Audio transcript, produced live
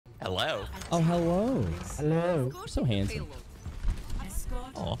Hello. Oh, hello. Hello. You're so handsome.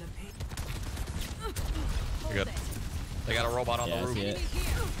 Oh. They got a robot on the Yeah, I roof. see it.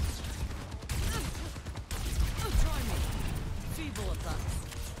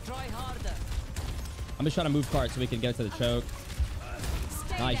 I'm just trying to move carts so we can get to the choke.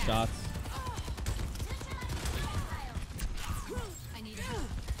 Nice shots.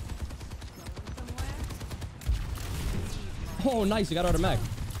 Oh, nice. You got out of mech.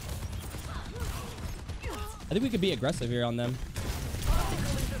 I think we could be aggressive here on them.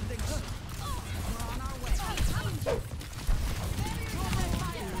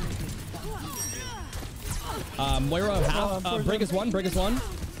 Moira, half. Break is one. Break is one.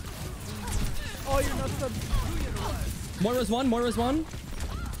 Oh, you're not the... Moira's one. Moira's one.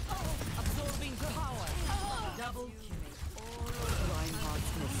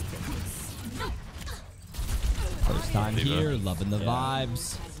 First time here, loving the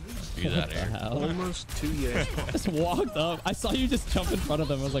vibes. Get out of here. Almost 2 years. Just walked up. I saw you just jump in front of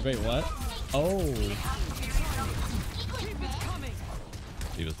them. I was like, wait, what? Oh.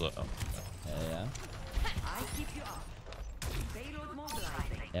 He was low. Oh. Yeah.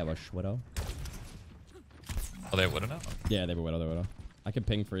 Yeah, was Widow. Oh, they wouldn't know. Yeah, they were Widow. They were Widow. I can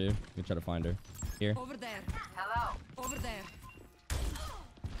ping for you. You can try to find her. Here. Over there. Hello. Over there.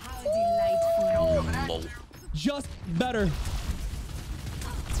 How delightful. Lol. Just better.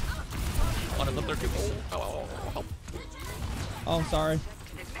 One is up there too. Oh, help. Oh, sorry.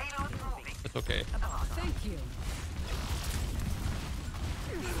 It's okay. Thank you.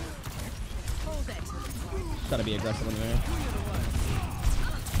 Hold it. Gotta be aggressive in there.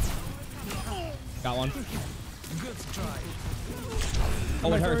 Got one.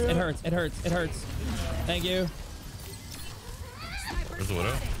 Oh, it hurts. It hurts. It hurts. It hurts. Thank you. Where's the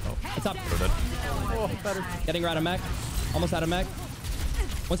widow? Oh, It's up. they're dead. Oh, better. Getting out of mech. Almost out of mech.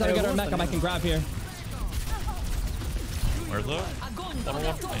 Once I get out of mech, I can grab here. Where's the?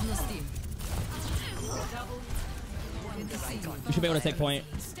 You should be able to take point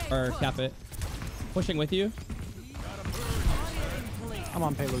or cap it. Pushing with you. I'm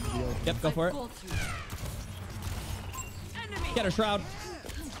on payload deal. Yep, go for it. Get her, Shroud.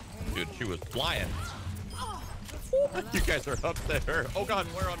 Dude, she was flying. You guys are up there. Oh god,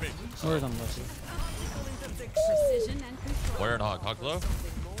 where on me? Where's on this? Where in Hog? Hog low?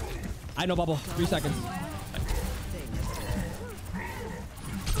 I know bubble. 3 seconds.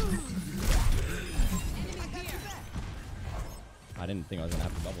 I didn't think I was gonna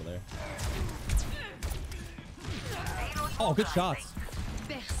have to bubble there. Oh, good shots.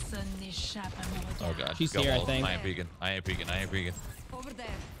 Oh god. She's Go here, I Wolf. think. I ain't peeking. I ain't peeking. I ain't peeking. Over there.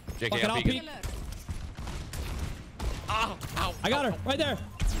 JK, Fuck it, I'm I'll peeking. peek. Ow, ow, I got her. Right there.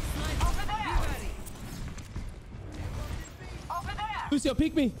 Lucio,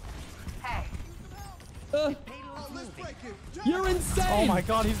 peek me. You're insane. Oh my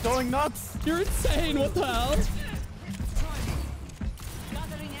god, he's going nuts. You're insane. What the hell?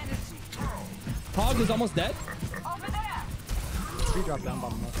 Hog is almost dead. Three drop down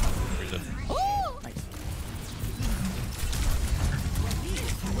bottom left. Where's it? Nice.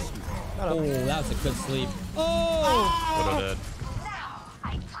 Oh, that was a good sleep. Oh, Widow dead.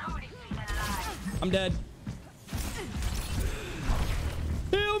 I'm dead.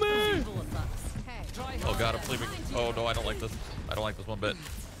 Heal me. Oh god, I'm sleeping. Oh no, I don't like this. I don't like this one bit.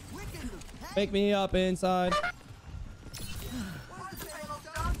 Wake me up inside.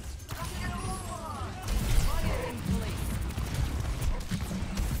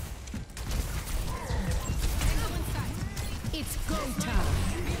 It's go time.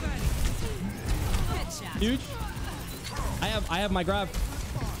 Huge. I have my grab.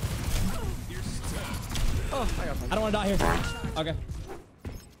 Oh, I got I don't want to die here. Okay.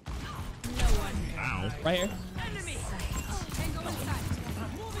 Right here.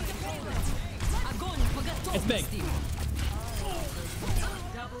 It's big.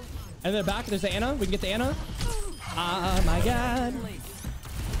 And then back, there's the Anna. We can get the Anna. Oh my god.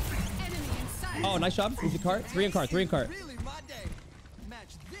 Oh, nice job. Move the cart. 3 in cart. 3 in cart.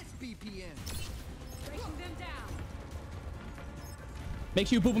 Make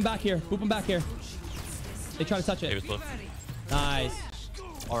sure you boop him back here. Boop him back here. They try to touch it. Davis low. Nice.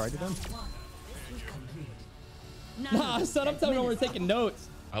 Alrighty then. Nah, son, I'm telling you, we're taking notes.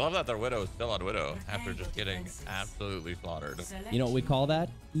 I love that their widow is still on widow after just getting absolutely slaughtered. You know what we call that?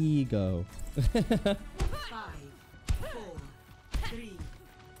 Ego. 5, 4, 3,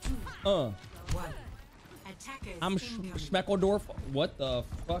 2, 1. Attackers I'm incoming. Schmeckledorf. What the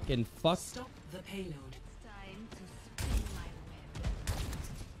fucking fuck? Stop the payload.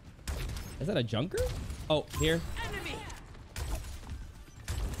 Is that a junker? Oh, here. Enemy.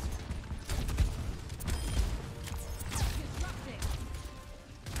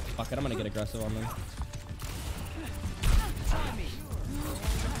 Fuck it, I'm gonna get aggressive on them.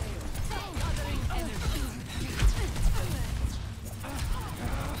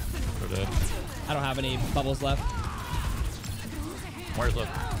 We're dead. I don't have any bubbles left. Where's the...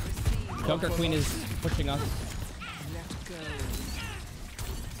 Joker Queen is pushing us.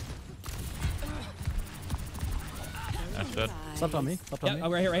 That's dead. Slept on me. Slept on Yeah, me. oh,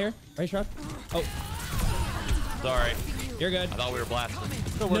 right here, right here. Right, Shroud. Oh, Sorry. you're good. I thought we were blasting.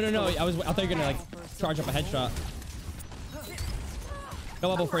 No. I thought you were gonna like charge up a headshot. No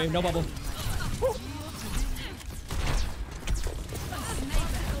bubble for you. No bubble.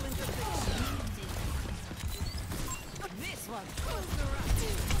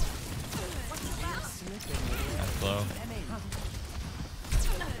 That's low.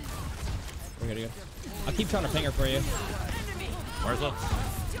 We're good. I'll keep trying to ping her for you. Where's the...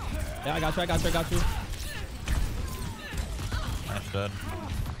 Yeah, I got you. That's dead.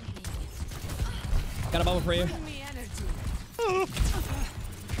 Got a bubble for you. Thank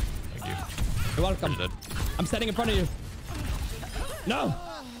you. You're welcome. Dead. I'm standing in front of you. No.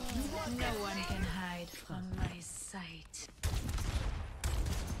 No one can hide from my sight.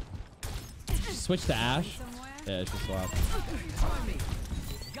 Switch to Ash. Yeah, it's just swap.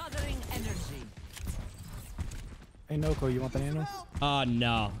 Gathering energy. Hey, Noko, you want the nano?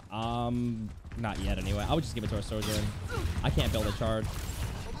 No. Not yet anyway. I would just give it to our Sojourn. I can't build a charge.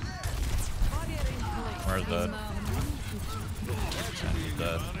 Where's that? That's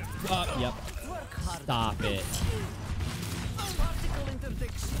dead. Yep. Stop it.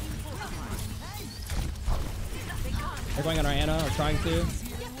 They're going on our Ana, or trying to.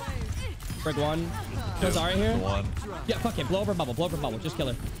 Frig one. There's Zarya here. One. Yeah, fuck it. Blow over bubble. Just kill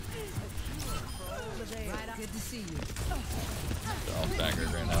her. Good to see you. They're all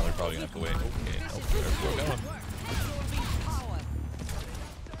staggered right now. They're probably gonna have to wait. Okay. Oh, they're still going.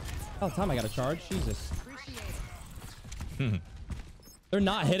 Oh, time I got a charge. Jesus. They're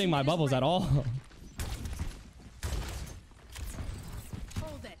not hitting my bubbles at all. Hold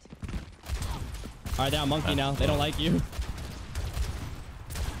it. All right, they're on monkey now. They don't like you.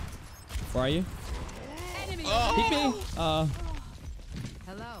 Where are you? Enemy. Peek me. Hello.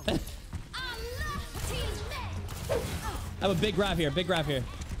 I have a big grab here.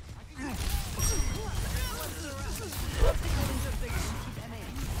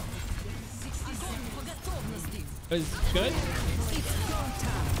 Is good?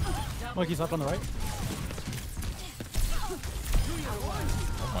 Monkey's up on the right.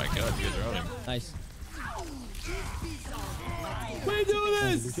 Oh my god, you guys are running. Nice. We do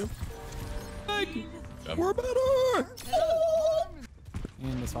this. We're better.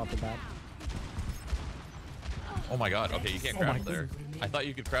 And this off the bat. Oh my god. Okay, you can't Oh my crouch there. I thought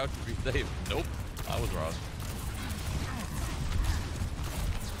you could crouch to be safe. Nope. I was wrong.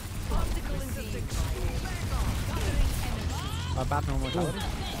 Bathroom mortality.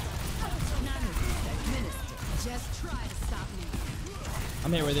 Just try to stop me.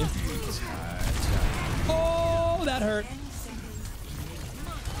 I'm here with you. Oh, that hurt.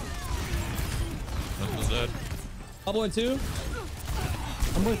 This is dead. Bubble in two.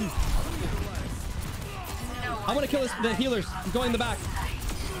 I'm with you. I'm gonna kill the healers. I'm going in the back.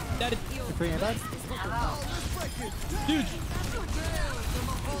 Dead. You're free back. Huge.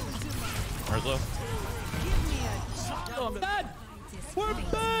 Where's low? Dead. We're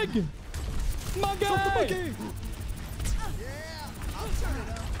big. Monkey.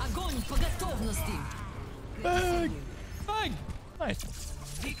 Огонь по готовности. Big. Nice.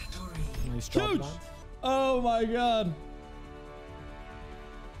 Nice job, Huge. man. Oh my god.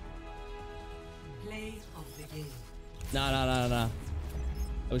 Play of the game. Nah. That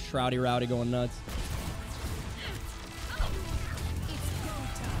was Shroudy Rowdy going nuts.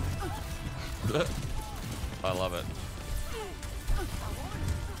 I love it.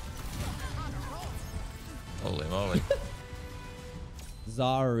 Holy moly.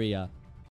 Zarya.